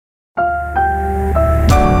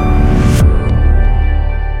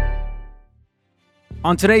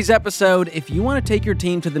On today's episode, if you want to take your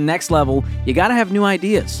team to the next level, you got to have new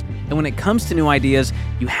ideas. And when it comes to new ideas,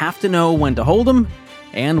 you have to know when to hold them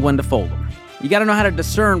and when to fold them. You got to know how to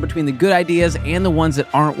discern between the good ideas and the ones that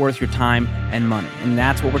aren't worth your time and money. And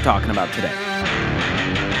that's what we're talking about today.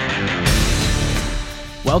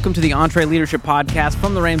 Welcome to the EntreLeadership Podcast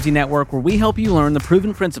from the Ramsey Network, where we help you learn the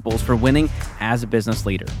proven principles for winning as a business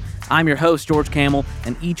leader. I'm your host, George Camel,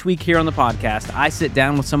 and each week here on the podcast, I sit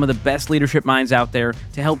down with some of the best leadership minds out there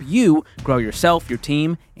to help you grow yourself, your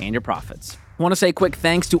team, and your profits. I want to say a quick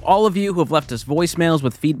thanks to all of you who have left us voicemails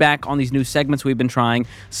with feedback on these new segments we've been trying.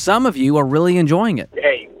 Some of you are really enjoying it.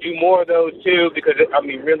 Hey, do more of those too, because it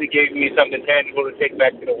really gave me something tangible to take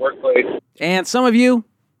back to the workplace. And some of you,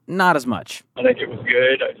 not as much. I think it was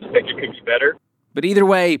good. I just think it could be better. But either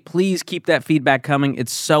way, please keep that feedback coming.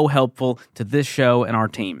 It's so helpful to this show and our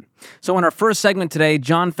team. So in our first segment today,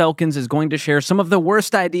 John Felkins is going to share some of the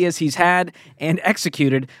worst ideas he's had and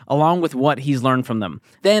executed, along with what he's learned from them.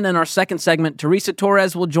 Then in our second segment, Teresa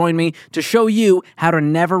Torres will join me to show you how to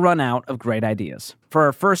never run out of great ideas. For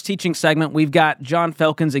our first teaching segment, we've got John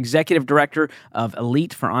Felkins, Executive Director of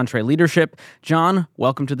Elite for EntreLeadership. John,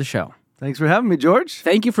 welcome to the show. Thanks for having me, George.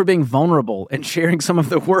 Thank you for being vulnerable and sharing some of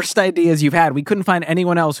the worst ideas you've had. We couldn't find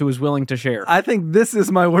anyone else who was willing to share. I think this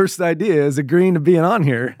is my worst idea, is agreeing to being on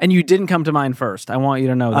here. And you didn't come to mind first. I want you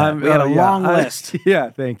to know that. We had a long list.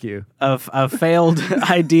 Yeah, thank you. Of failed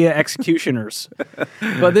idea executioners.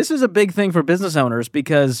 But this is a big thing for business owners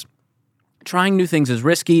because trying new things is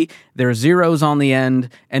risky. There are zeros on the end,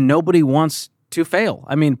 and nobody wants to fail.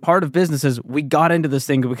 I mean, part of business is we got into this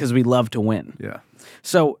thing because we love to win. Yeah.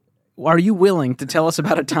 So are you willing to tell us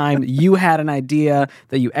about a time you had an idea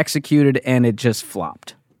that you executed and it just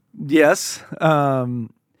flopped? Yes. But,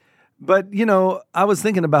 I was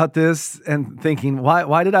thinking about this and thinking,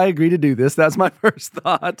 why did I agree to do this? That's my first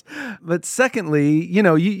thought. But secondly,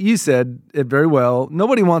 you said it very well.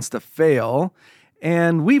 Nobody wants to fail.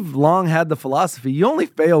 And we've long had the philosophy, you only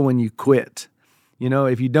fail when you quit.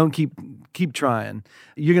 If you don't keep trying,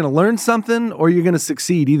 you're going to learn something or you're going to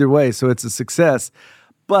succeed either way. So it's a success.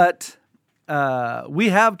 But we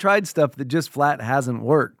have tried stuff that just flat hasn't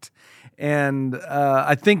worked. And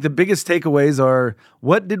I think the biggest takeaways are,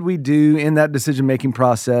 what did we do in that decision-making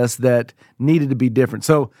process that needed to be different?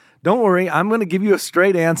 So don't worry, I'm going to give you a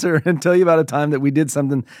straight answer and tell you about a time that we did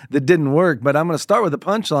something that didn't work. But I'm going to start with a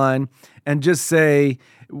punchline and just say,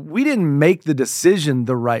 we didn't make the decision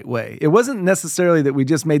the right way. It wasn't necessarily that we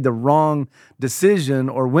just made the wrong decision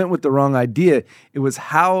or went with the wrong idea. It was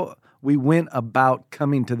how we went about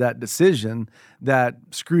coming to that decision that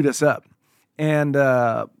screwed us up. And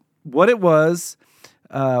what it was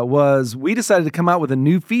we decided to come out with a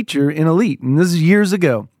new feature in Elite. And this is years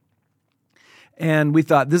ago. And we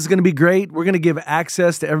thought, this is going to be great. We're going to give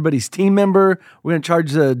access to everybody's team member. We're going to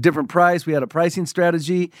charge a different price. We had a pricing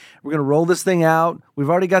strategy. We're going to roll this thing out. We've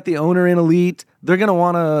already got the owner in Elite. They're going to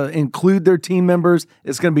want to include their team members.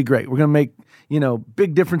 It's going to be great. We're going to make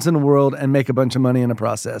big difference in the world and make a bunch of money in the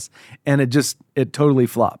process. And it totally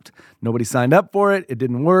flopped. Nobody signed up for it. It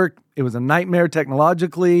didn't work. It was a nightmare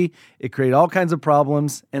technologically. It created all kinds of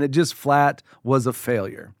problems, and it just flat was a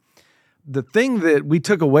failure. The thing that we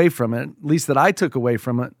took away from it, at least that I took away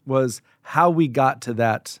from it, was how we got to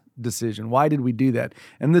that decision. Why did we do that?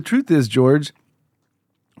 And the truth is, George,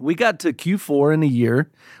 we got to Q4 in a year.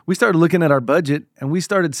 We started looking at our budget, and we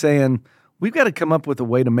started saying, we've got to come up with a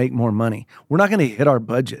way to make more money. We're not going to hit our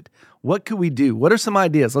budget. What could we do? What are some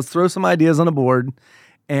ideas? Let's throw some ideas on the board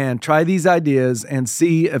and try these ideas and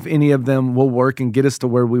see if any of them will work and get us to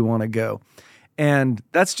where we want to go. And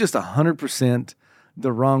that's just 100%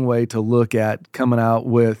 the wrong way to look at coming out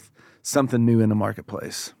with something new in the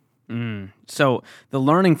marketplace. So the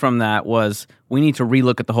learning from that was we need to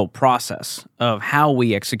relook at the whole process of how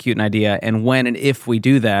we execute an idea and when and if we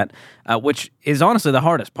do that, which is honestly the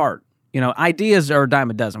hardest part. Ideas are a dime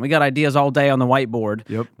a dozen. We got ideas all day on the whiteboard,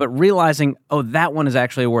 Yep. But realizing, that one is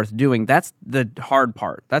actually worth doing, that's the hard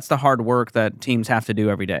part. That's the hard work that teams have to do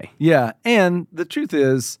every day. Yeah, and the truth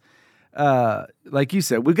is, like you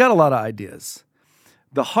said, we've got a lot of ideas.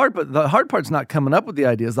 The hard part's not coming up with the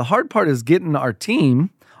ideas. The hard part is getting our team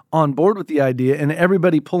on board with the idea and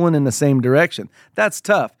everybody pulling in the same direction. That's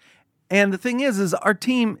tough. And the thing is our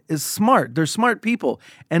team is smart. They're smart people.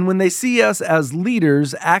 And when they see us as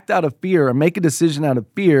leaders act out of fear or make a decision out of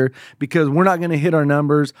fear because we're not going to hit our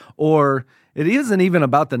numbers, or it isn't even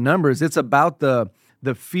about the numbers, it's about the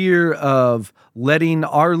fear of letting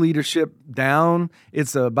our leadership down.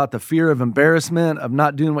 It's about the fear of embarrassment, of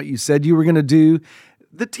not doing what you said you were going to do.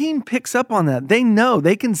 the team picks up on that. They know,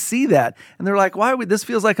 they can see that. And they're like, this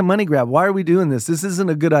feels like a money grab. Why are we doing this? This isn't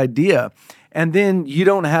a good idea. And then you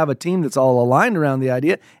don't have a team that's all aligned around the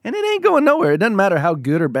idea, and it ain't going nowhere. It doesn't matter how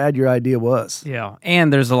good or bad your idea was. Yeah,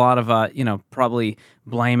 and there's a lot of, probably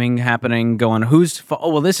blaming happening, going,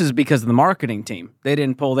 this is because of the marketing team. They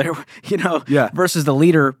didn't pull their, versus the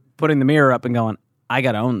leader putting the mirror up and going, I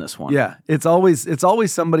got to own this one. Yeah, it's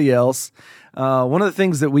always somebody else. One of the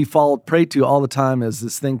things that we fall prey to all the time is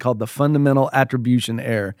this thing called the fundamental attribution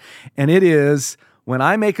error. And it is, when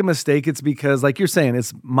I make a mistake, it's because, like you're saying,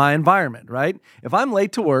 it's my environment, right? If I'm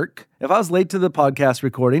late to work, if I was late to the podcast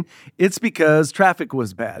recording, it's because traffic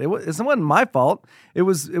was bad. It wasn't my fault. It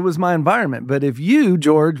was my environment. But if you,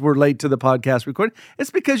 George, were late to the podcast recording,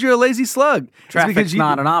 it's because you're a lazy slug. Traffic's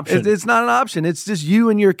not an option. It's not an option. It's just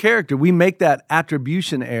you and your character. We make that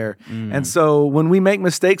attribution error. And so when we make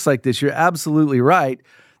mistakes like this, you're absolutely right.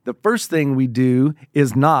 The first thing we do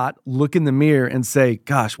is not look in the mirror and say,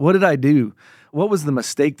 gosh, what did I do? What was the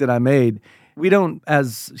mistake that I made? We don't,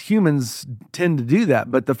 as humans, tend to do that.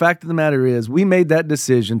 But the fact of the matter is, we made that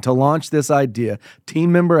decision to launch this idea.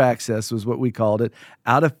 Team member access was what we called it,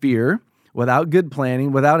 out of fear, without good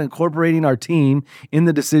planning, without incorporating our team in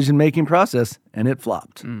the decision-making process, and it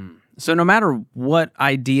flopped. So no matter what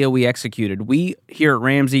idea we executed, we here at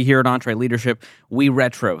Ramsey, here at Entree Leadership, we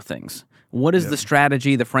retro things. What is the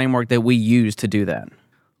strategy, the framework that we use to do that?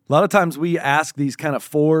 A lot of times we ask these kind of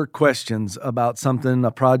 4 questions about something,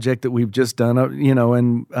 a project that we've just done,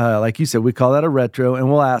 and like you said, we call that a retro, and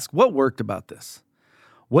we'll ask, what worked about this?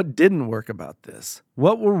 What didn't work about this?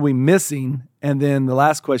 What were we missing? And then the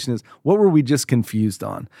last question is, what were we just confused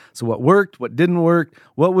on? So what worked, what didn't work,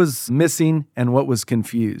 what was missing, and what was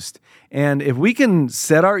confused? And if we can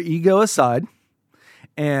set our ego aside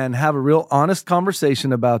and have a real honest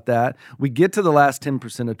conversation about that, we get to the last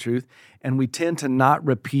 10% of truth, and we tend to not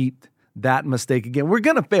repeat that mistake again. We're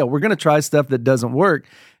going to fail. We're going to try stuff that doesn't work.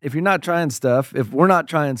 If you're not trying stuff, if we're not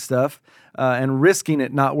trying stuff and risking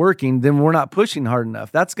it not working, then we're not pushing hard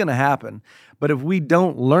enough. That's going to happen. But if we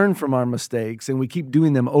don't learn from our mistakes and we keep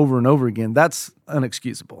doing them over and over again, that's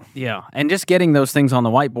unexcusable. Yeah, and just getting those things on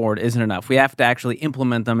the whiteboard isn't enough. We have to actually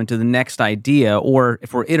implement them into the next idea, or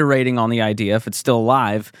if we're iterating on the idea, if it's still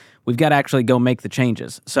alive, we've got to actually go make the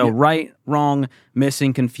changes. So right, wrong,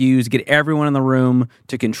 missing, confused, get everyone in the room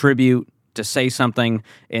to contribute, to say something,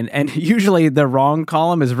 and usually the wrong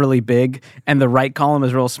column is really big and the right column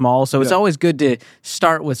is real small, so it's always good to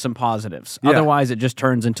start with some positives. Otherwise it just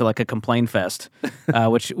turns into like a complaint fest,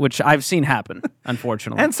 which I've seen happen,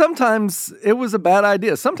 unfortunately. And sometimes it was a bad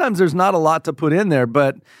idea. Sometimes there's not a lot to put in there,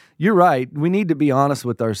 but you're right. We need to be honest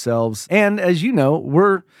with ourselves. And as you know,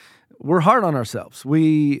 we're hard on ourselves.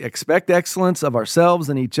 We expect excellence of ourselves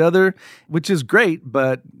and each other, which is great,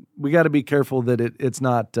 but we got to be careful that it's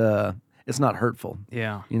not hurtful.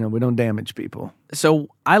 Yeah. We don't damage people. So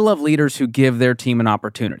I love leaders who give their team an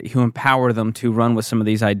opportunity, who empower them to run with some of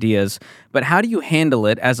these ideas. But how do you handle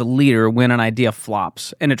it as a leader when an idea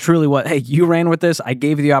flops? And it truly was, hey, you ran with this, I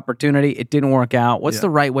gave you the opportunity, it didn't work out. What's the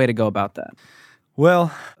right way to go about that?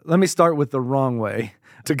 Well, let me start with the wrong way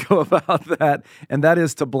to go about that, and that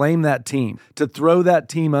is to blame that team, to throw that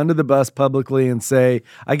team under the bus publicly and say,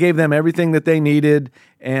 I gave them everything that they needed,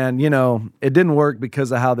 and, it didn't work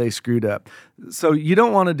because of how they screwed up. So you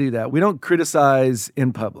don't want to do that. We don't criticize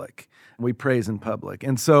in public. We praise in public.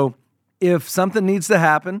 And so if something needs to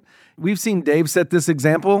happen, we've seen Dave set this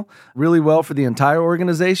example really well for the entire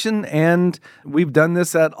organization, and we've done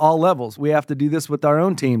this at all levels. We have to do this with our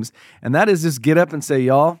own teams, and that is just get up and say,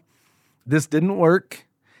 y'all, this didn't work.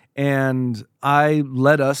 And I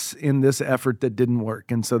led us in this effort that didn't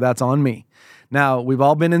work. And so that's on me. Now, we've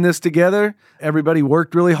all been in this together. Everybody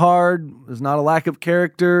worked really hard. There's not a lack of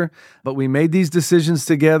character, but we made these decisions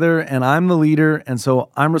together, and I'm the leader, and so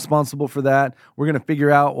I'm responsible for that. We're going to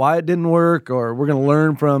figure out why it didn't work, or we're going to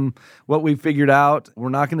learn from what we figured out. We're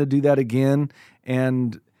not going to do that again.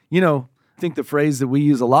 And, I think the phrase that we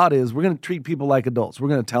use a lot is we're going to treat people like adults. We're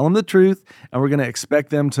going to tell them the truth, and we're going to expect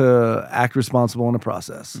them to act responsible in the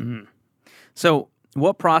process. Mm-hmm. So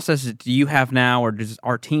what processes do you have now, or does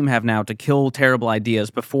our team have now, to kill terrible ideas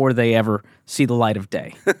before they ever see the light of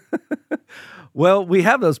day? Well, we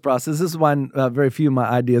have those processes. This is why very few of my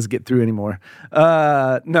ideas get through anymore.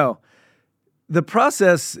 No. The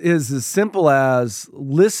process is as simple as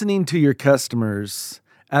listening to your customers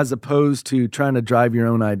as opposed to trying to drive your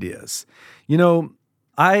own ideas.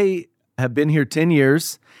 I have been here 10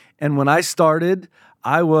 years, and when I started,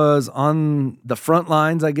 I was on the front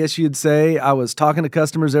lines, I guess you'd say. I was talking to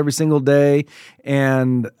customers every single day,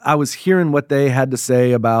 and I was hearing what they had to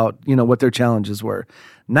say about, what their challenges were.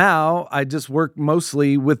 Now, I just work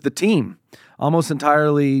mostly with the team, almost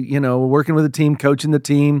entirely, working with the team, coaching the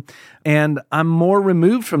team, and I'm more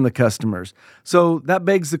removed from the customers. So that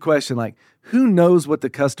begs the question, who knows what the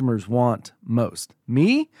customers want most?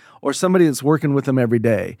 Me or somebody that's working with them every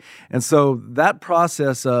day? And so that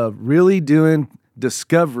process of really doing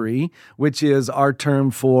discovery, which is our term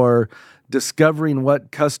for discovering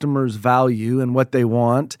what customers value and what they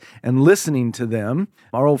want and listening to them.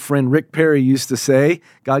 Our old friend Rick Perry used to say,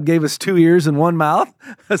 God gave us 2 ears and 1 mouth,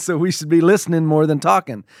 so we should be listening more than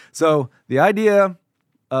talking. So the idea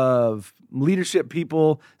of leadership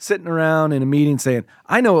people sitting around in a meeting saying,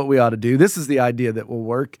 I know what we ought to do. This is the idea that will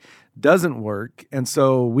work, doesn't work. And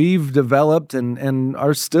so we've developed and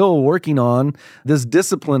are still working on this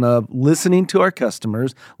discipline of listening to our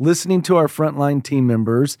customers, listening to our frontline team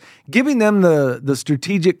members, giving them the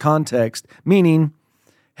strategic context, meaning,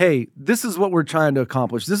 hey, this is what we're trying to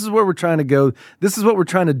accomplish. This is where we're trying to go. This is what we're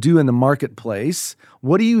trying to do in the marketplace.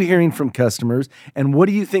 What are you hearing from customers? And what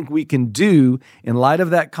do you think we can do in light of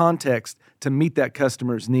that context to meet that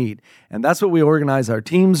customer's need? And that's what we organize our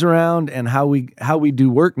teams around and how we do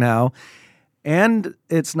work now. And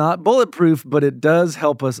it's not bulletproof, but it does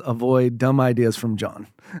help us avoid dumb ideas from John.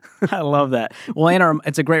 I love that. Well, and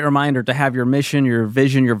it's a great reminder to have your mission, your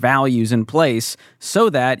vision, your values in place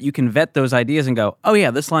so that you can vet those ideas and go, oh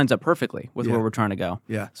yeah, this lines up perfectly with where we're trying to go.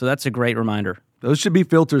 Yeah. So that's a great reminder. Those should be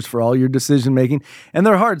filters for all your decision making. And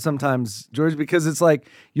they're hard sometimes, George, because it's like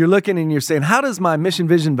you're looking and you're saying, how does my mission,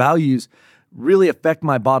 vision, values really affect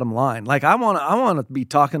my bottom line? I want to be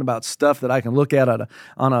talking about stuff that I can look at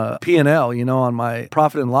on a P&L, on my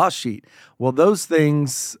profit and loss sheet. Well, those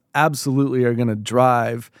things absolutely are going to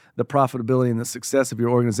drive the profitability and the success of your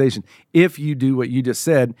organization. If you do what you just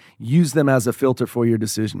said, use them as a filter for your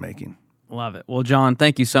decision making. Love it. Well, John,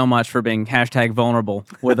 thank you so much for being #vulnerable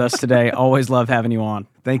with us today. Always love having you on.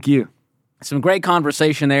 Thank you. Some great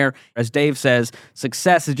conversation there. As Dave says,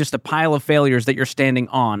 success is just a pile of failures that you're standing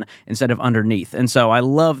on instead of underneath. And so I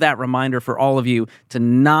love that reminder for all of you to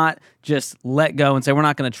not just let go and say, we're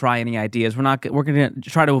not going to try any ideas. We're going to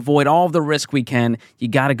try to avoid all of the risk we can. You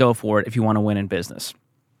got to go for it if you want to win in business.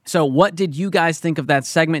 So what did you guys think of that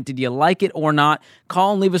segment? Did you like it or not?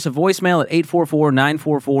 Call and leave us a voicemail at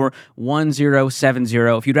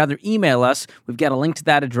 844-944-1070. If you'd rather email us, we've got a link to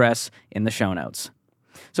that address in the show notes.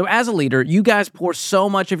 So as a leader, you guys pour so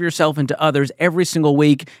much of yourself into others every single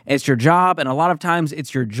week. It's your job, and a lot of times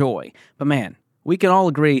it's your joy. But man, we can all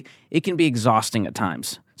agree it can be exhausting at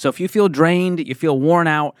times. So if you feel drained, you feel worn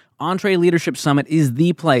out, Entre Leadership Summit is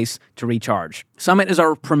the place to recharge. Summit is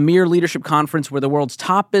our premier leadership conference where the world's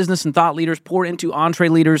top business and thought leaders pour into Entre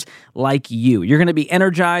leaders like you. You're going to be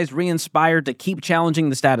energized, re-inspired to keep challenging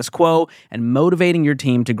the status quo and motivating your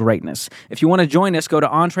team to greatness. If you want to join us, go to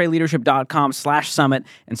entreleadership.com/summit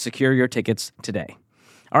and secure your tickets today.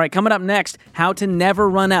 All right, coming up next, how to never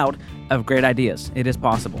run out of great ideas. It is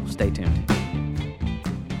possible. Stay tuned.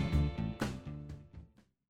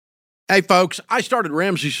 Hey, folks, I started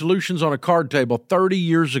Ramsey Solutions on a card table 30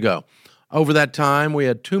 years ago. Over that time, we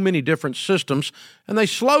had too many different systems, and they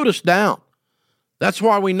slowed us down. That's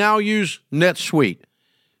why we now use NetSuite.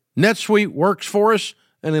 NetSuite works for us,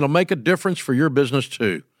 and it'll make a difference for your business,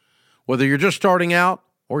 too. Whether you're just starting out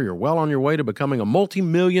or you're well on your way to becoming a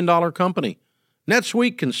multi-million-dollar company,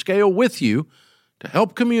 NetSuite can scale with you to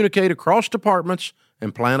help communicate across departments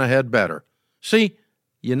and plan ahead better. See,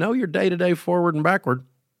 you know your day-to-day forward and backward,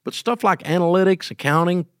 but stuff like analytics,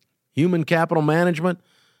 accounting, human capital management,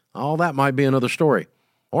 all that might be another story.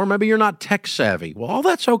 Or maybe you're not tech savvy. Well, all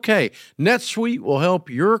that's okay. NetSuite will help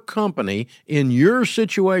your company in your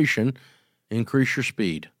situation increase your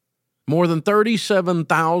speed. More than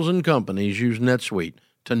 37,000 companies use NetSuite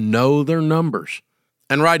to know their numbers.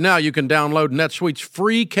 And right now, you can download NetSuite's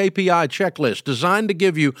free KPI checklist designed to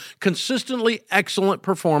give you consistently excellent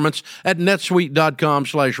performance at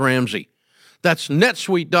netsuite.com/Ramsey. That's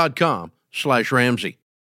netsuite.com/Ramsey.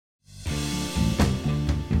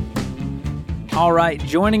 All right,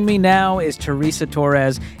 joining me now is Teresa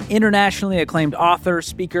Torres, internationally acclaimed author,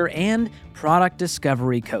 speaker, and product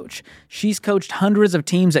discovery coach. She's coached hundreds of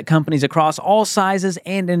teams at companies across all sizes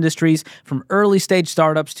and industries, from early-stage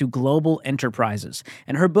startups to global enterprises.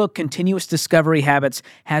 And her book, Continuous Discovery Habits,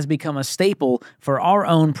 has become a staple for our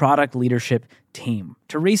own product leadership team.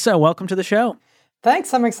 Teresa, welcome to the show.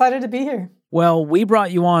 Thanks. I'm excited to be here. Well, we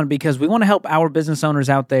brought you on because we want to help our business owners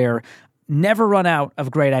out there never run out of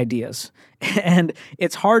great ideas. And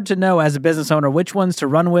it's hard to know as a business owner which ones to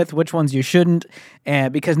run with, which ones you shouldn't,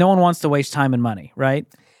 because no one wants to waste time and money, right?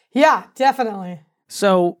 Yeah, definitely.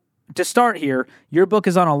 So to start here, your book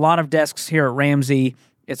is on a lot of desks here at Ramsey.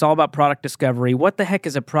 It's all about product discovery. What the heck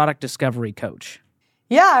is a product discovery coach?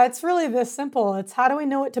 Yeah, it's really this simple. It's how do we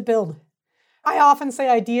know what to build? I often say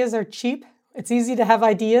ideas are cheap. It's easy to have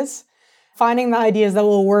ideas. Finding the ideas that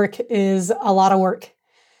will work is a lot of work.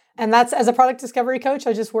 And that's, as a product discovery coach,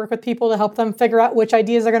 I just work with people to help them figure out which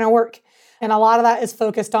ideas are going to work. And a lot of that is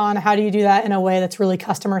focused on how do you do that in a way that's really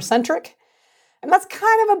customer-centric. And that's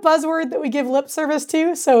kind of a buzzword that we give lip service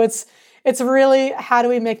to. So it's really how do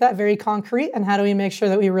we make that very concrete and how do we make sure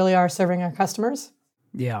that we really are serving our customers?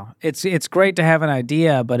 Yeah, it's great to have an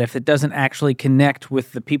idea, but if it doesn't actually connect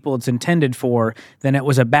with the people it's intended for, then it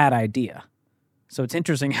was a bad idea. So it's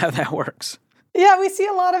interesting how that works. Yeah, we see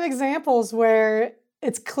a lot of examples where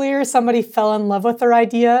it's clear somebody fell in love with their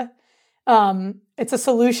idea. It's a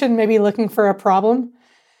solution maybe looking for a problem.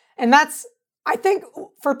 And that's, I think,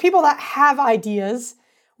 for people that have ideas,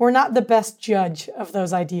 we're not the best judge of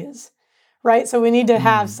those ideas, right? So we need to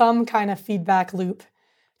have some kind of feedback loop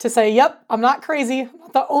to say, yep, I'm not crazy. I'm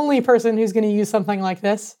not the only person who's going to use something like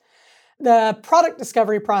this. The product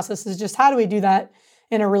discovery process is just how do we do that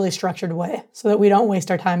in a really structured way so that we don't waste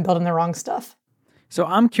our time building the wrong stuff. So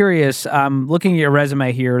I'm curious, looking at your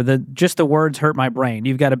resume here, just the words hurt my brain.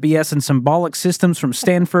 You've got a BS in symbolic systems from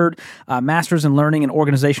Stanford, master's in learning and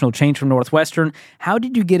organizational change from Northwestern. How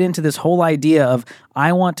did you get into this whole idea of,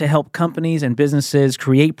 I want to help companies and businesses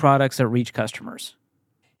create products that reach customers?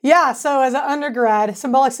 Yeah, so as an undergrad,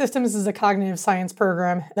 symbolic systems is a cognitive science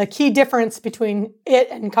program. The key difference between it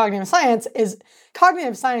and cognitive science is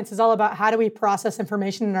all about how do we process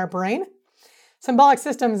information in our brain. Symbolic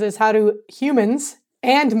systems is how do humans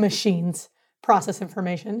and machines process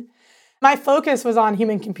information. My focus was on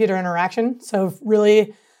human-computer interaction. So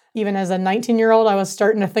really, even as a 19-year-old, I was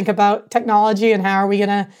starting to think about technology and how are we going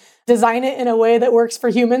to design it in a way that works for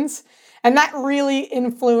humans. And that really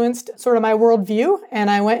influenced sort of my worldview. And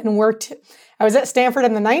I went and worked. I was at Stanford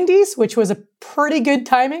in the 90s, which was a pretty good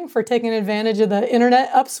timing for taking advantage of the internet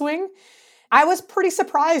upswing. I was pretty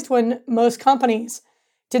surprised when most companies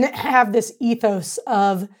didn't have this ethos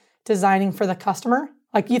of designing for the customer.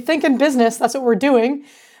 Like you think in business, that's what we're doing.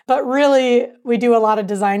 But really, we do a lot of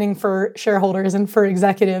designing for shareholders and for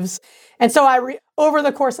executives. And so over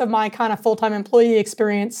the course of my kind of full-time employee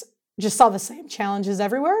experience, just saw the same challenges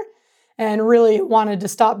everywhere and really wanted to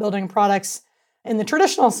stop building products in the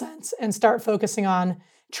traditional sense and start focusing on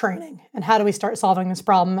training. And how do we start solving this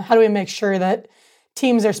problem? How do we make sure that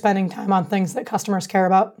teams are spending time on things that customers care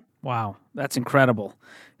about? Wow, that's incredible.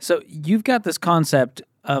 So you've got this concept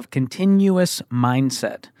of continuous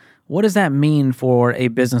mindset. What does that mean for a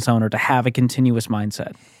business owner to have a continuous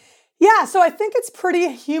mindset? Yeah, so I think it's pretty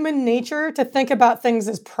human nature to think about things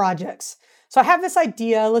as projects. So I have this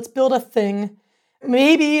idea, let's build a thing.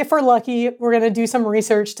 Maybe if we're lucky, we're going to do some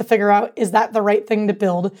research to figure out, is that the right thing to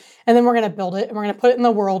build? And then we're going to build it and we're going to put it in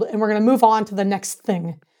the world and we're going to move on to the next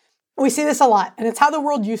thing. We see this a lot, and it's how the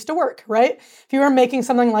world used to work, right? If you were making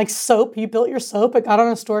something like soap, you built your soap, it got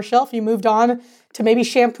on a store shelf, you moved on to maybe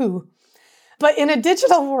shampoo. But in a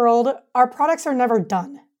digital world, our products are never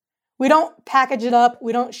done. We don't package it up,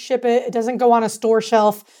 we don't ship it, it doesn't go on a store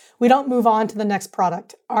shelf, we don't move on to the next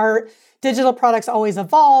product. Our digital products always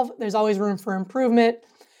evolve, there's always room for improvement.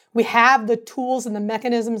 We have the tools and the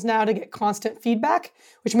mechanisms now to get constant feedback,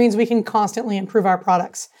 which means we can constantly improve our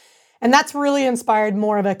products. And that's really inspired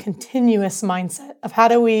more of a continuous mindset of how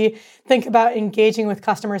do we think about engaging with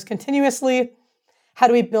customers continuously? How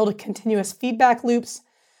do we build continuous feedback loops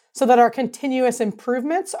so that our continuous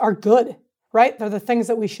improvements are good, right? They're the things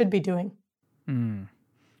that we should be doing.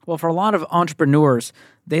 Well, for a lot of entrepreneurs,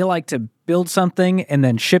 they like to build something and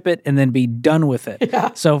then ship it and then be done with it.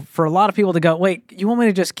 Yeah. So for a lot of people to go, wait, you want me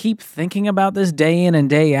to just keep thinking about this day in and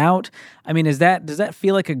day out? I mean, does that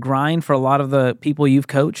feel like a grind for a lot of the people you've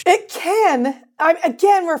coached? It can.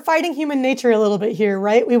 Again, we're fighting human nature a little bit here,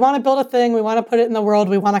 right? We want to build a thing, we want to put it in the world,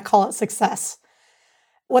 we want to call it success.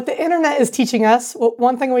 What the internet is teaching us,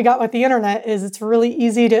 one thing we got with the internet is it's really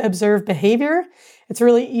easy to observe behavior. It's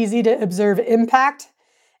really easy to observe impact.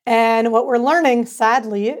 And what we're learning,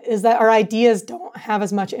 sadly, is that our ideas don't have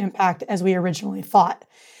as much impact as we originally thought.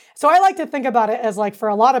 So I like to think about it as like for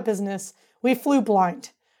a lot of business, we flew blind,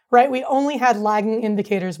 right? We only had lagging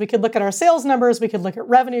indicators. We could look at our sales numbers, we could look at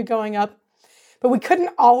revenue going up, but we couldn't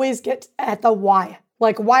always get at the why.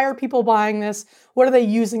 Like, why are people buying this? What are they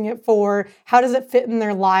using it for? How does it fit in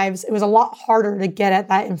their lives? It was a lot harder to get at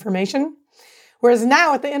that information. Whereas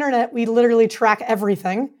now with the internet, we literally track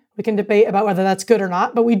everything. We can debate about whether that's good or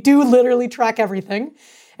not, but we do literally track everything.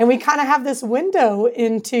 And we kind of have this window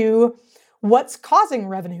into what's causing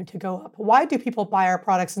revenue to go up. Why do people buy our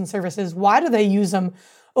products and services? Why do they use them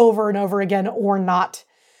over and over again or not?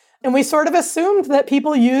 And we sort of assumed that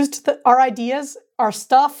people used our ideas, our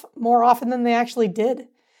stuff, more often than they actually did.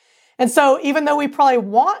 And so even though we probably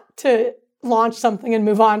want to launch something and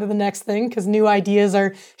move on to the next thing because new ideas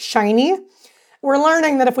are shiny, we're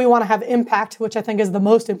learning that if we want to have impact, which I think is the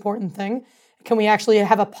most important thing, can we actually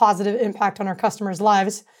have a positive impact on our customers'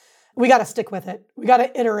 lives? We got to stick with it. We got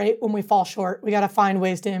to iterate when we fall short. We got to find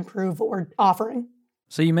ways to improve what we're offering.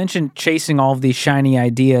 So you mentioned chasing all of these shiny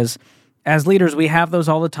ideas. As leaders, we have those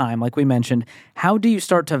all the time, like we mentioned. How do you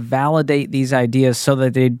start to validate these ideas so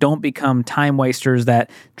that they don't become time wasters that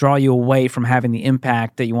draw you away from having the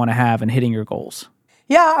impact that you want to have and hitting your goals?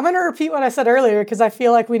 Yeah, I'm going to repeat what I said earlier because I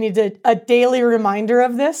feel like we need a daily reminder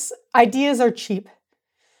of this. Ideas are cheap.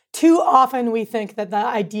 Too often we think that the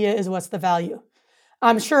idea is what's the value.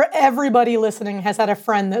 I'm sure everybody listening has had a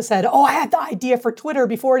friend that said, oh, I had the idea for Twitter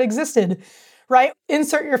before it existed, right?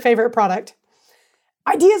 Insert your favorite product.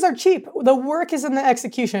 Ideas are cheap. The work is in the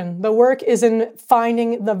execution. The work is in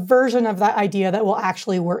finding the version of that idea that will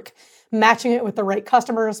actually work, matching it with the right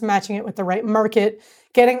customers, matching it with the right market,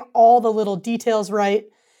 getting all the little details right.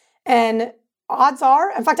 And odds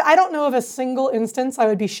are, in fact, I don't know of a single instance, I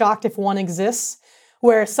would be shocked if one exists,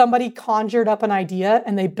 where somebody conjured up an idea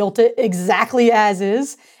and they built it exactly as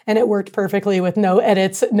is, and it worked perfectly with no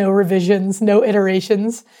edits, no revisions, no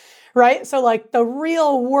iterations, right? So like the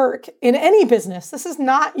real work in any business, this is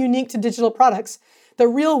not unique to digital products. The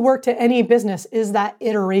real work to any business is that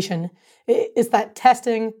iteration. It's that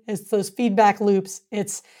testing, it's those feedback loops.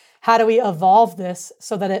 It's how do we evolve this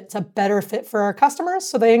so that it's a better fit for our customers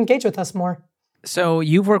so they engage with us more. So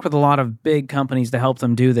you've worked with a lot of big companies to help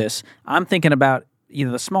them do this. I'm thinking about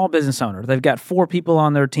the small business owner. They've got 4 people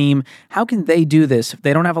on their team. How can they do this? If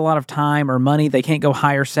they don't have a lot of time or money, they can't go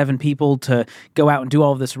hire 7 people to go out and do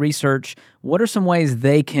all of this research. What are some ways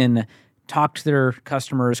they can talk to their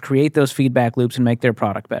customers, create those feedback loops, and make their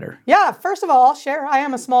product better? Yeah, first of all, I'll share. I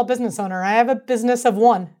am a small business owner. I have a business of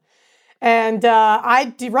 1. And I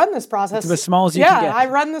do run this process. It's as small as you can get. Yeah, I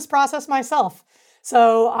run this process myself.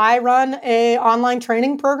 So I run an online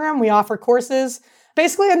training program. We offer courses.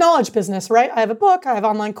 Basically a knowledge business, right? I have a book, I have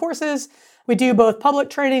online courses. We do both public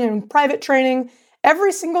training and private training.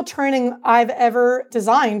 Every single training I've ever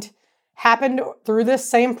designed happened through this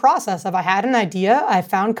same process of I had an idea, I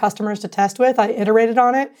found customers to test with, I iterated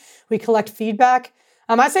on it, we collect feedback.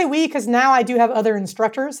 I say we because now I do have other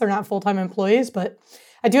instructors. They're not full-time employees, but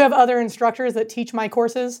I do have other instructors that teach my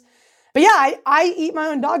courses. But yeah, I eat my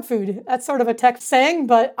own dog food. That's sort of a tech saying,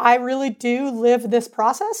 but I really do live this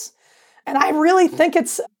process. And I really think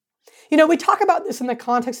it's, we talk about this in the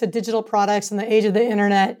context of digital products and the age of the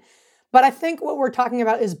internet, but I think what we're talking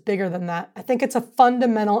about is bigger than that. I think it's a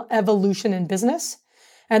fundamental evolution in business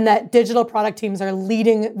and that digital product teams are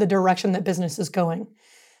leading the direction that business is going.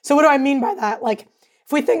 So what do I mean by that? Like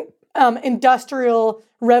if we think industrial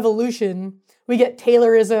revolution, we get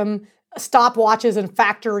Taylorism, stopwatches in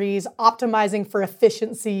factories, optimizing for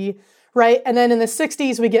efficiency, right? And then in the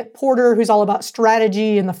 60s, we get Porter, who's all about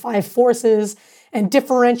strategy and the 5 forces and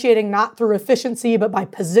differentiating not through efficiency, but by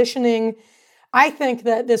positioning. I think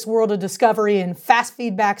that this world of discovery and fast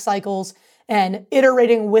feedback cycles and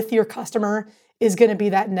iterating with your customer is going to be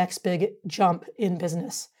that next big jump in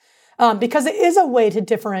business. Because it is a way to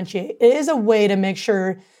differentiate. It is a way to make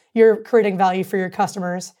sure you're creating value for your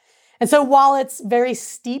customers. And so while it's very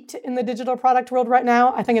steeped in the digital product world right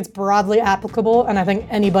now, I think it's broadly applicable, and I think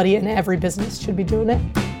anybody in every business should be doing it.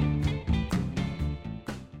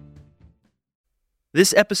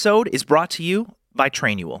 This episode is brought to you by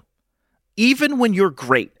Trainual. Even when you're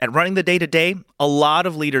great at running the day-to-day, a lot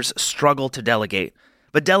of leaders struggle to delegate.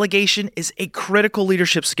 But delegation is a critical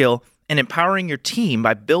leadership skill, and empowering your team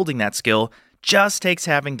by building that skill just takes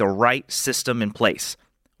having the right system in place.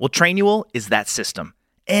 Well, Trainual is that system.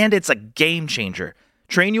 And it's a game changer.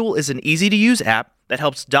 Trainual is an easy-to-use app that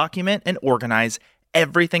helps document and organize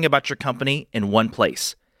everything about your company in one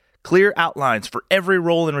place. Clear outlines for every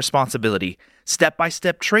role and responsibility,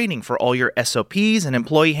 step-by-step training for all your SOPs and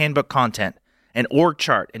employee handbook content, an org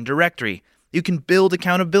chart and directory. You can build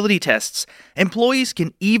accountability tests. Employees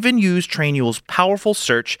can even use Trainual's powerful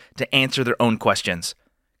search to answer their own questions.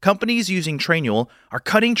 Companies using Trainual are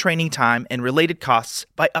cutting training time and related costs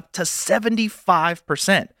by up to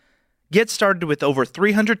 75%. Get started with over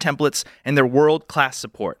 300 templates and their world-class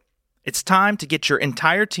support. It's time to get your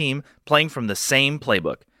entire team playing from the same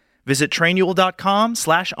playbook. Visit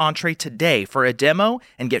trainual.com/entree today for a demo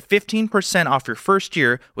and get 15% off your first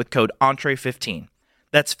year with code ENTREE15.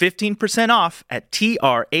 That's 15% off at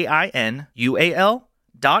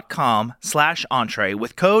trainual.com/entree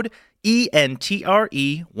with code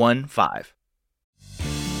ENTRE15.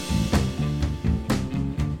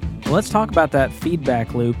 Let's talk about that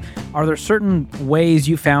feedback loop. Are there certain ways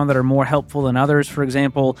you found that are more helpful than others? For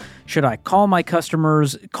example, should I call my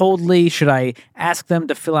customers coldly? Should I ask them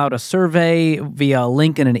to fill out a survey via a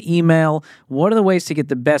link in an email? What are the ways to get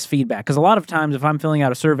the best feedback? Because a lot of times if I'm filling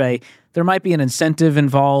out a survey, there might be an incentive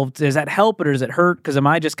involved. Does that help or does it hurt? Because am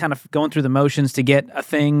I just kind of going through the motions to get a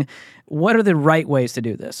thing? What are the right ways to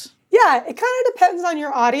do this? Yeah, it kind of depends on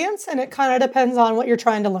your audience and it kind of depends on what you're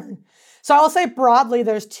trying to learn. So I'll say broadly,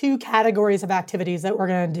 there's two categories of activities that we're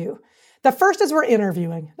going to do. The first is we're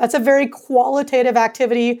interviewing. That's a very qualitative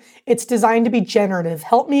activity. It's designed to be generative.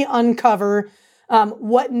 Help me uncover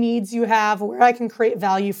what needs you have, where I can create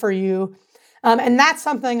value for you. And that's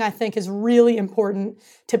something I think is really important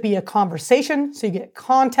to be a conversation. So you get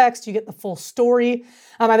context, you get the full story.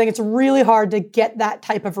 I think it's really hard to get that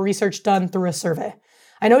type of research done through a survey.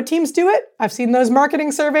 I know teams do it. I've seen those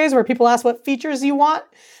marketing surveys where people ask what features you want,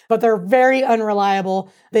 but they're very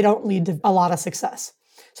unreliable. They don't lead to a lot of success.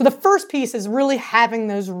 So the first piece is really having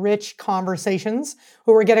those rich conversations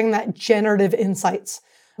where we're getting that generative insights.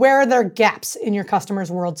 Where are there gaps in your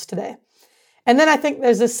customers' worlds today? And then I think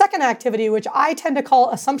there's a second activity, which I tend to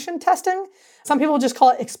call assumption testing. Some people just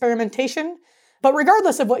call it experimentation. But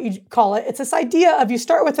regardless of what you call it, it's this idea of you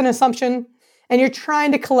start with an assumption and you're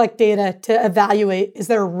trying to collect data to evaluate, is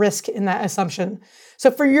there a risk in that assumption? So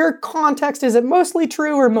for your context, is it mostly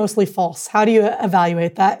true or mostly false? How do you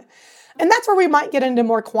evaluate that? And that's where we might get into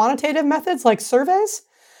more quantitative methods like surveys.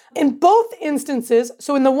 In both instances,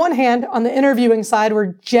 so in the one hand, on the interviewing side,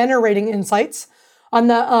 we're generating insights. On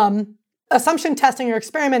the assumption testing or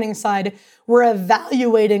experimenting side, we're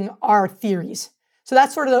evaluating our theories. So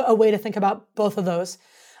that's sort of a way to think about both of those.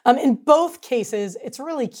 In both cases, it's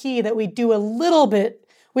really key that we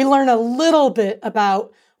learn a little bit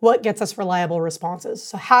about what gets us reliable responses.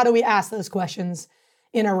 So how do we ask those questions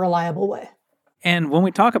in a reliable way? And when we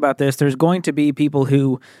talk about this, there's going to be people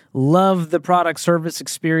who love the product service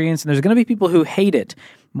experience, and there's going to be people who hate it.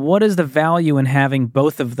 What is the value in having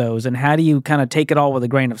both of those, and how do you kind of take it all with a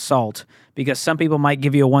grain of salt? Because some people might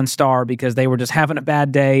give you a 1 star because they were just having a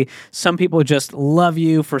bad day. Some people just love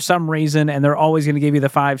you for some reason, and they're always going to give you the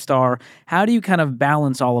 5 star. How do you kind of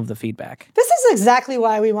balance all of the feedback? This is exactly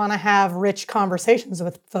why we want to have rich conversations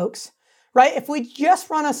with folks. Right? If we just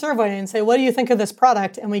run a survey and say, what do you think of this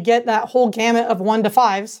product? And we get that whole gamut of 1 to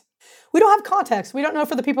 5s, we don't have context. We don't know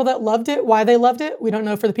for the people that loved it, why they loved it. We don't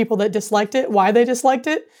know for the people that disliked it, why they disliked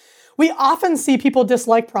it. We often see people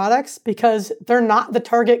dislike products because they're not the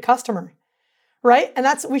target customer, right? And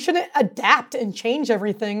we shouldn't adapt and change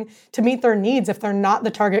everything to meet their needs if they're not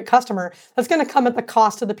the target customer. That's going to come at the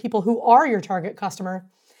cost of the people who are your target customer.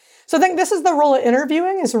 So I think this is the role of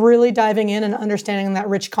interviewing, is really diving in and understanding that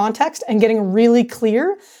rich context and getting really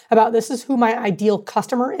clear about this is who my ideal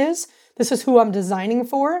customer is, this is who I'm designing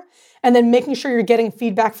for, and then making sure you're getting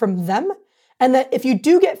feedback from them. And that if you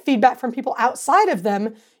do get feedback from people outside of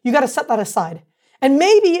them, you got to set that aside. And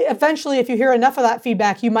maybe eventually, if you hear enough of that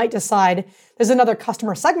feedback, you might decide there's another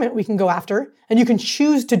customer segment we can go after, and you can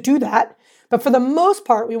choose to do that. But for the most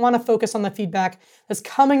part, we want to focus on the feedback that's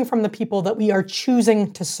coming from the people that we are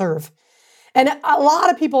choosing to serve. And a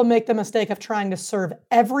lot of people make the mistake of trying to serve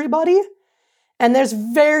everybody. And there's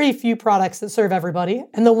very few products that serve everybody.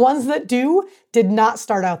 And the ones that do did not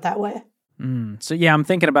start out that way. So yeah, I'm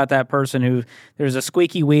thinking about that person who there's a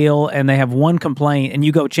squeaky wheel and they have one complaint and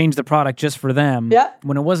you go change the product just for them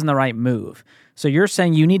when it wasn't the right move. So you're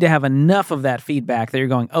saying you need to have enough of that feedback that you're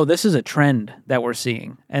going, oh, this is a trend that we're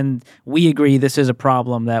seeing. And we agree this is a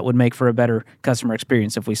problem that would make for a better customer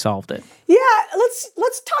experience if we solved it. Yeah,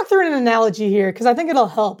 let's talk through an analogy here because I think it'll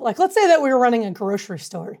help. Like, let's say that we were running a grocery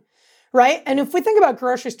store, right? And if we think about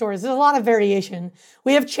grocery stores, there's a lot of variation.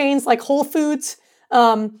 We have chains like Whole Foods,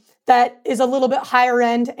 that is a little bit higher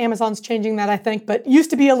end. Amazon's changing that, I think, but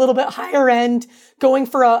used to be a little bit higher end, going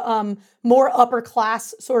for a more upper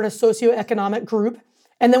class sort of socioeconomic group.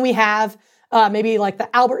 And then we have maybe like the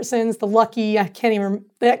Albertsons, the Lucky, I can't even,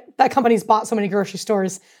 that company's bought so many grocery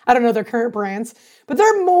stores. I don't know their current brands, but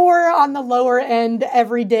they're more on the lower end,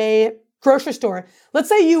 everyday grocery store. Let's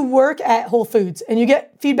say you work at Whole Foods and you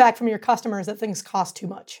get feedback from your customers that things cost too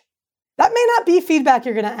much. That may not be feedback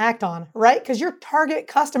you're going to act on, right? Because your target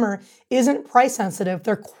customer isn't price sensitive,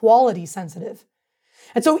 they're quality sensitive.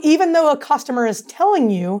 And so even though a customer is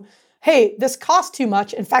telling you, hey, this costs too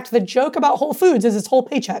much. In fact, the joke about Whole Foods is its whole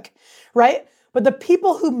paycheck, right? But the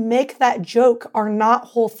people who make that joke are not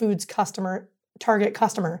Whole Foods target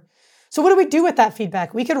customer. So what do we do with that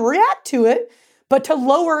feedback? We could react to it, but to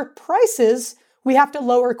lower prices, we have to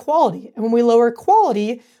lower quality. And when we lower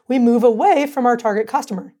quality, we move away from our target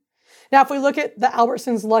customer. Now, if we look at the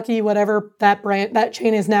Albertsons, Lucky, whatever that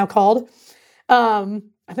chain is now called,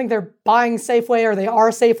 I think they're buying Safeway or they are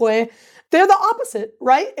Safeway. They're the opposite,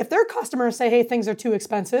 right? If their customers say, hey, things are too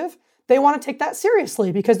expensive, they want to take that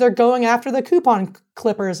seriously because they're going after the coupon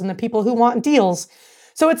clippers and the people who want deals.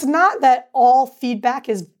 So it's not that all feedback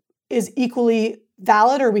is equally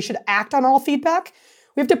valid or we should act on all feedback.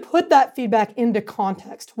 We have to put that feedback into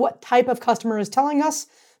context. What type of customer is telling us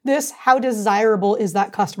this? How desirable is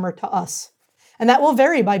that customer to us? And that will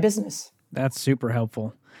vary by business. That's super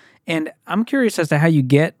helpful. And I'm curious as to how you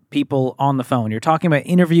get people on the phone. You're talking about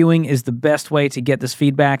interviewing is the best way to get this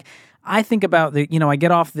feedback. I think about I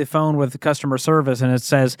get off the phone with the customer service and it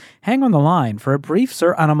says, hang on the line for a brief,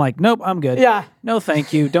 sir. And I'm like, nope, I'm good. Yeah. No,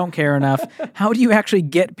 thank you. Don't care enough. How do you actually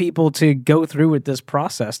get people to go through with this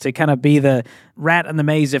process, to kind of be the rat in the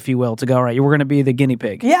maze, if you will, to go, all right, we're going to be the guinea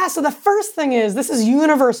pig? Yeah. So the first thing is, this is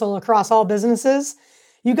universal across all businesses.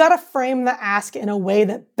 You got to frame the ask in a way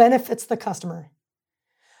that benefits the customer.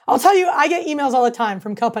 I'll tell you, I get emails all the time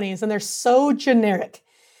from companies and they're so generic.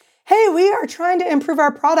 Hey, we are trying to improve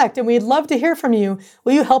our product and we'd love to hear from you.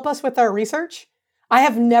 Will you help us with our research? I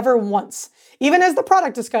have never once, even as the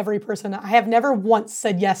product discovery person, I have never once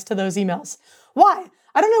said yes to those emails. Why?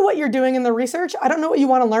 I don't know what you're doing in the research. I don't know what you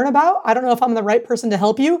want to learn about. I don't know if I'm the right person to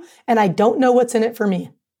help you. And I don't know what's in it for me,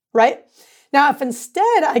 right? Now, if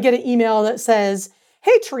instead I get an email that says,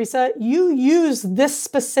 hey, Teresa, you use this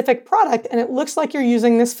specific product and it looks like you're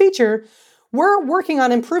using this feature. We're working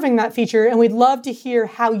on improving that feature and we'd love to hear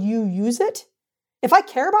how you use it. If I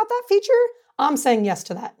care about that feature, I'm saying yes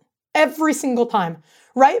to that every single time,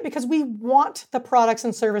 right? Because we want the products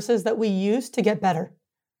and services that we use to get better.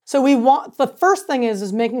 So the first thing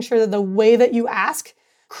is making sure that the way that you ask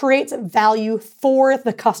creates value for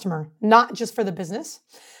the customer, not just for the business.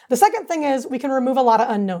 The second thing is we can remove a lot of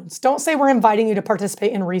unknowns. Don't say we're inviting you to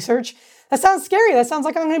participate in research. That sounds scary. That sounds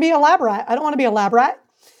like I'm going to be a lab rat. I don't want to be a lab rat.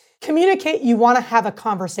 Communicate you want to have a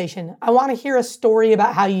conversation. I want to hear a story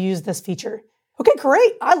about how you use this feature. Okay,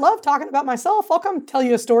 great. I love talking about myself. I'll come tell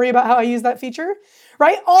you a story about how I use that feature,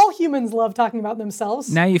 right? All humans love talking about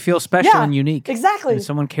themselves. Now you feel special and unique. Exactly. And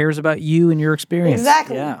someone cares about you and your experience.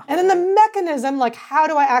 Exactly. Yeah. And then the mechanism, like how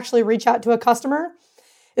do I actually reach out to a customer,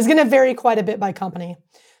 is going to vary quite a bit by company.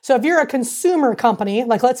 So if you're a consumer company,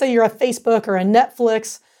 like let's say you're a Facebook or a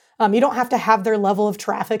Netflix, you don't have to have their level of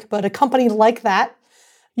traffic, but a company like that,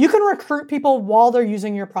 you can recruit people while they're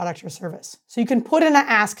using your product or service. So you can put in an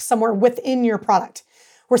ask somewhere within your product.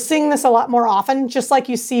 We're seeing this a lot more often, just like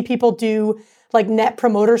you see people do like net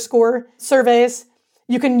promoter score surveys.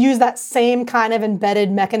 You can use that same kind of embedded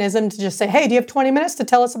mechanism to just say, hey, do you have 20 minutes to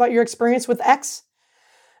tell us about your experience with X?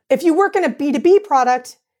 If you work in a B2B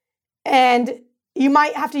product and you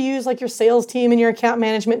might have to use like your sales team and your account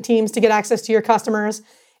management teams to get access to your customers.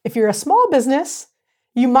 If you're a small business,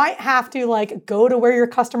 you might have to like go to where your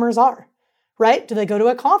customers are, right? Do they go to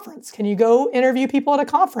a conference? Can you go interview people at a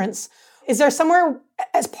conference? Is there somewhere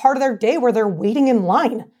as part of their day where they're waiting in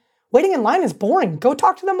line? Waiting in line is boring. Go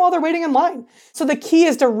talk to them while they're waiting in line. So the key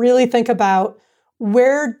is to really think about,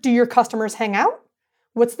 where do your customers hang out?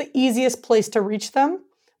 What's the easiest place to reach them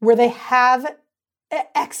where they have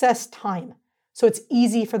excess time? So it's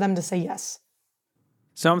easy for them to say yes.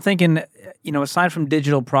 So I'm thinking, aside from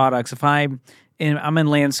digital products, if I'm in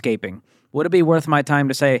landscaping, would it be worth my time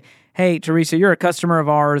to say, hey, Teresa, you're a customer of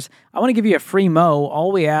ours. I want to give you a free mow.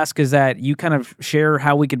 All we ask is that you kind of share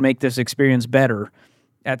how we could make this experience better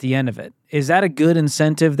at the end of it. Is that a good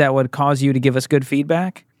incentive that would cause you to give us good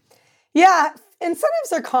feedback? Yeah,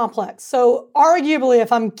 incentives are complex. So arguably,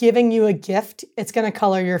 if I'm giving you a gift, it's going to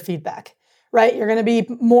color your feedback. Right? You're going to be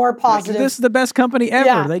more positive. This is the best company ever.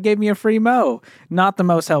 Yeah. They gave me a free mow. Not the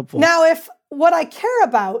most helpful. Now, if what I care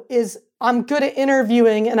about is I'm good at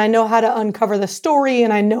interviewing and I know how to uncover the story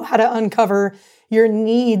and I know how to uncover your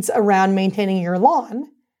needs around maintaining your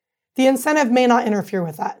lawn, the incentive may not interfere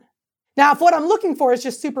with that. Now, if what I'm looking for is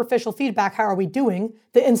just superficial feedback, how are we doing?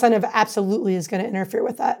 The incentive absolutely is going to interfere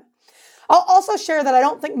with that. I'll also share that I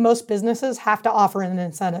don't think most businesses have to offer an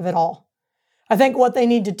incentive at all. I think what they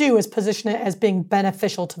need to do is position it as being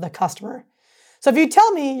beneficial to the customer. So if you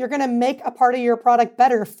tell me you're going to make a part of your product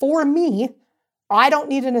better for me, I don't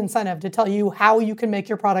need an incentive to tell you how you can make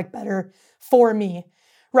your product better for me,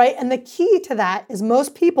 right? And the key to that is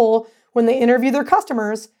most people, when they interview their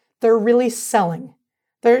customers, they're really selling.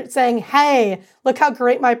 They're saying, hey, look how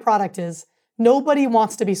great my product is. Nobody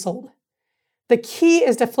wants to be sold. The key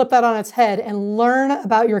is to flip that on its head and learn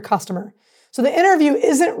about your customer. So the interview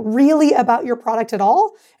isn't really about your product at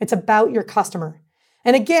all. It's about your customer.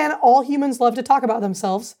 And again, all humans love to talk about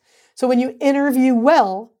themselves. So when you interview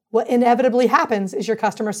well, what inevitably happens is your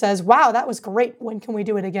customer says, wow, that was great. When can we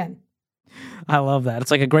do it again? I love that.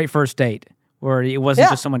 It's like a great first date where it wasn't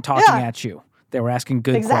just someone talking at you. They were asking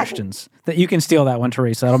good questions. That you can steal that one,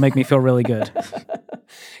 Teresa. That'll make me feel really good.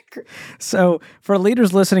 So for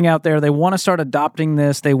leaders listening out there, they want to start adopting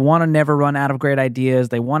this. They want to never run out of great ideas.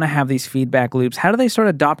 They want to have these feedback loops. How do they start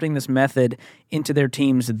adopting this method into their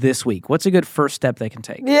teams this week? What's a good first step they can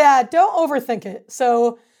take? Yeah, don't overthink it.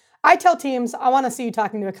 So I tell teams, I want to see you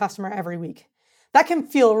talking to a customer every week. That can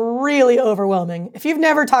feel really overwhelming. If you've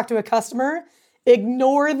never talked to a customer,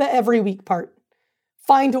 ignore the every week part.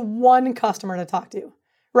 Find one customer to talk to,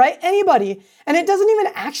 right? Anybody. And it doesn't even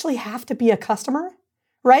actually have to be a customer,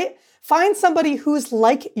 right? Find somebody who's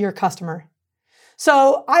like your customer.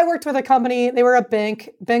 So I worked with a company, they were a bank.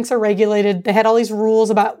 Banks are regulated. They had all these rules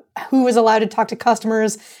about who was allowed to talk to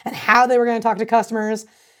customers and how they were going to talk to customers.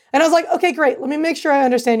 And I was like, okay, great. Let me make sure I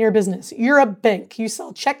understand your business. You're a bank. You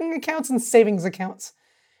sell checking accounts and savings accounts.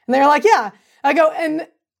 And they're like, yeah. I go, and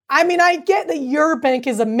I mean, I get that your bank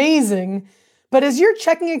is amazing, but is your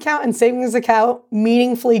checking account and savings account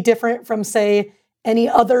meaningfully different from, say, any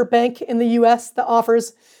other bank in the US that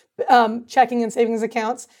offers checking and savings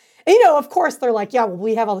accounts? And, of course, they're like, yeah, well,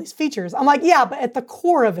 we have all these features. I'm like, yeah, but at the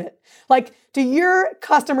core of it, like, do your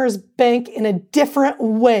customers bank in a different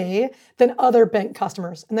way than other bank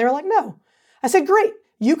customers? And they were like, no. I said, great.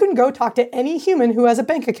 You can go talk to any human who has a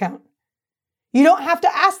bank account. You don't have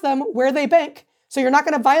to ask them where they bank. So you're not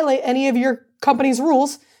going to violate any of your company's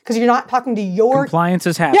rules because you're not talking to your... Compliance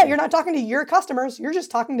is happening. Yeah, you're not talking to your customers. You're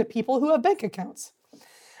just talking to people who have bank accounts.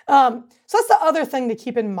 So that's the other thing to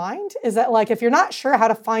keep in mind is that, like, if you're not sure how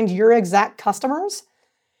to find your exact customers,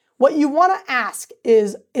 what you want to ask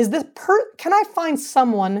is can I find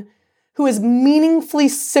someone who is meaningfully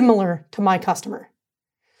similar to my customer?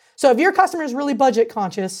 So if your customer is really budget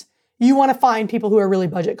conscious, you want to find people who are really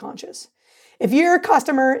budget conscious. If your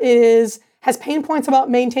customer has pain points about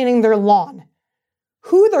maintaining their lawn,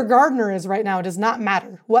 who their gardener is right now does not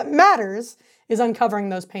matter. What matters is uncovering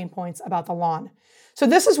those pain points about the lawn. So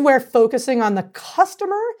this is where focusing on the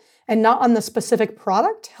customer and not on the specific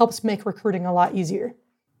product helps make recruiting a lot easier.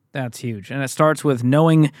 That's huge. And it starts with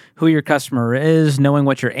knowing who your customer is, knowing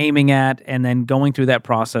what you're aiming at, and then going through that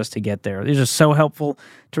process to get there. These are so helpful.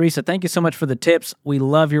 Teresa, thank you so much for the tips. We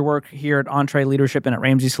love your work here at EntreLeadership and at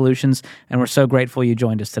Ramsey Solutions, and we're so grateful you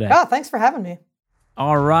joined us today. Oh, thanks for having me.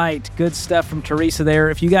 All right, good stuff from Teresa there.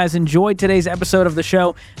 If you guys enjoyed today's episode of the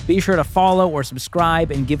show, be sure to follow or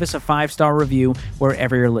subscribe and give us a 5-star review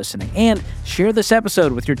wherever you're listening. And share this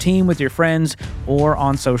episode with your team, with your friends, or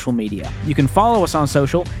on social media. You can follow us on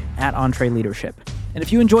social at EntreLeadership. And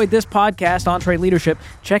if you enjoyed this podcast, EntreLeadership,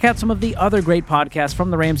 check out some of the other great podcasts from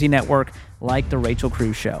the Ramsey Network, like The Rachel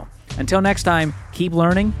Cruz Show. Until next time, keep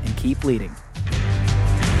learning and keep leading.